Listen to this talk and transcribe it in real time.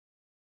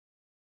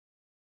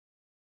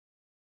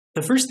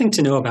The first thing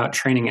to know about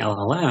training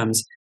LLMs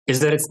is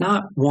that it's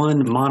not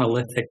one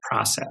monolithic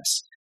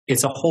process.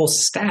 It's a whole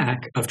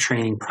stack of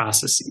training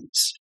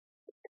processes.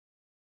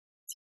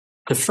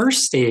 The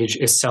first stage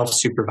is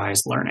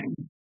self-supervised learning.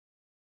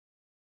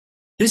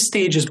 This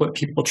stage is what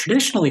people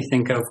traditionally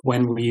think of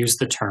when we use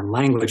the term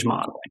language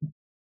modeling.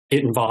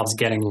 It involves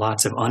getting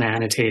lots of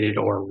unannotated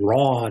or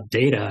raw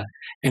data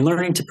and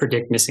learning to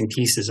predict missing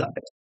pieces of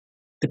it.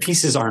 The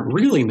pieces aren't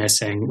really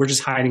missing, we're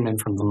just hiding them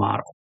from the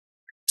model.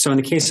 So in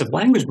the case of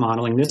language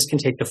modeling, this can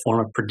take the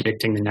form of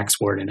predicting the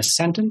next word in a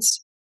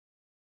sentence.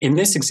 In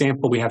this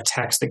example, we have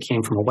text that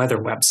came from a weather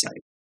website.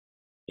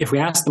 If we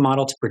ask the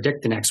model to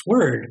predict the next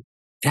word,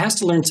 it has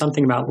to learn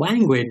something about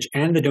language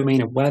and the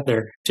domain of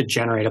weather to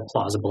generate a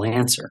plausible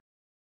answer.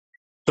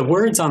 The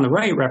words on the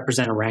right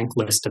represent a ranked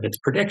list of its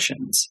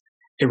predictions.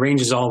 It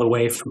ranges all the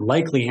way from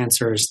likely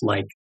answers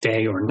like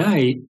day or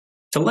night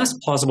to less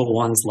plausible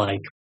ones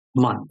like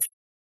month.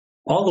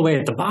 All the way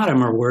at the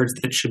bottom are words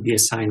that should be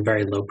assigned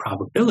very low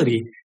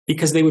probability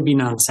because they would be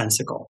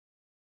nonsensical.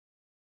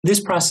 This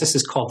process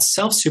is called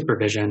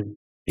self-supervision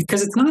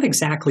because it's not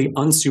exactly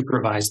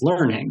unsupervised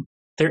learning.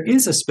 There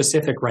is a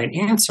specific right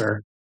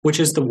answer, which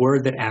is the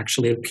word that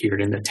actually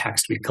appeared in the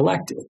text we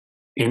collected.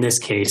 In this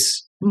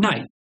case,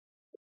 night.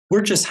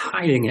 We're just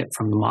hiding it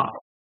from the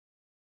model.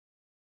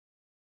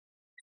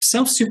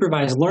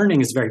 Self-supervised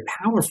learning is very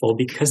powerful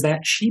because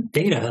that cheap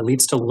data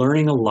leads to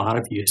learning a lot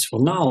of useful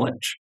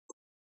knowledge.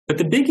 But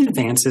the big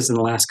advances in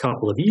the last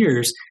couple of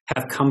years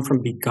have come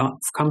from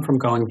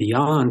going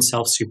beyond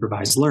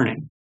self-supervised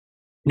learning.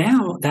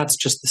 Now, that's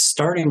just the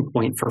starting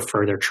point for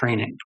further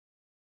training.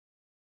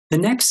 The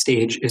next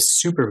stage is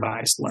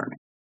supervised learning.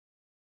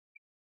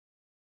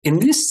 In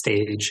this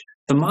stage,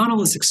 the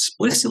model is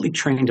explicitly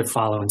trained to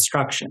follow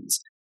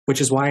instructions,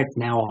 which is why it's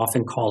now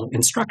often called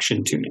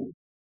instruction tuning.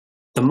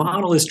 The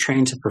model is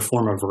trained to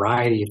perform a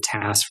variety of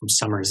tasks from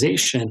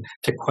summarization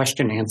to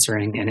question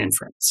answering and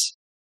inference.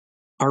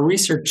 Our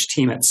research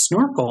team at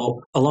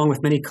Snorkel, along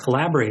with many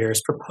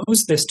collaborators,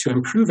 proposed this to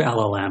improve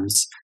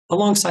LLMs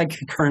alongside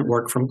concurrent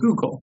work from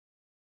Google.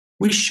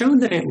 We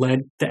showed that it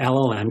led the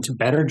LLM to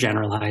better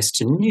generalize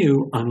to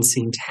new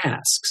unseen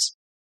tasks.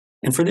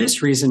 And for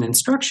this reason,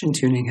 instruction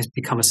tuning has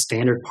become a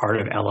standard part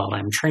of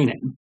LLM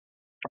training.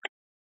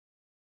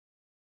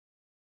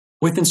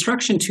 With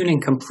instruction tuning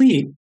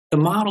complete, the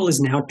model is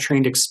now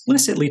trained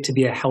explicitly to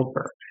be a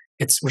helper.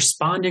 It's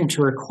responding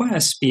to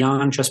requests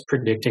beyond just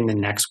predicting the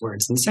next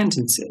words and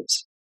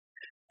sentences.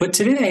 But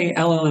today,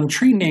 LLM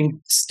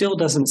training still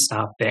doesn't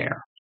stop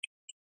there.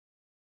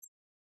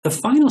 The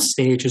final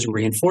stage is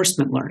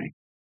reinforcement learning.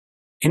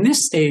 In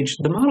this stage,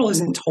 the model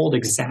isn't told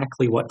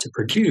exactly what to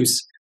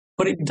produce,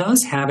 but it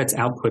does have its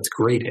outputs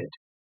graded.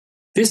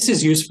 This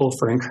is useful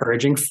for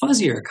encouraging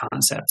fuzzier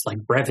concepts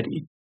like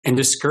brevity and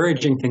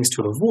discouraging things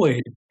to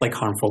avoid like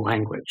harmful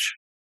language.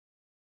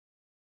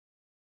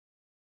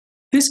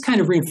 This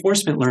kind of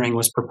reinforcement learning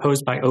was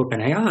proposed by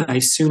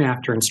OpenAI soon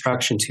after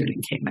instruction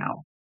tuning came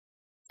out.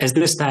 As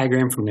this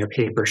diagram from their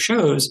paper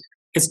shows,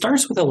 it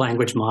starts with a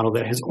language model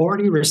that has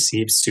already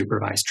received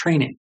supervised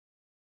training.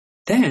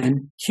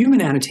 Then,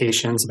 human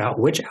annotations about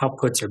which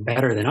outputs are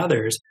better than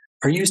others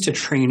are used to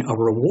train a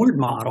reward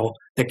model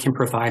that can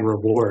provide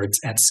rewards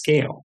at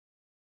scale.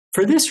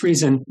 For this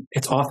reason,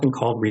 it's often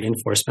called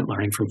reinforcement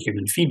learning from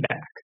human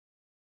feedback.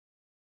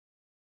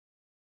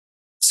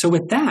 So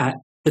with that,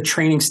 the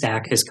training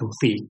stack is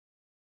complete.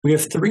 We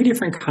have 3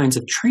 different kinds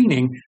of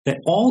training that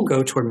all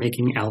go toward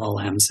making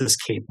LLMs as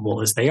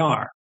capable as they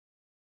are.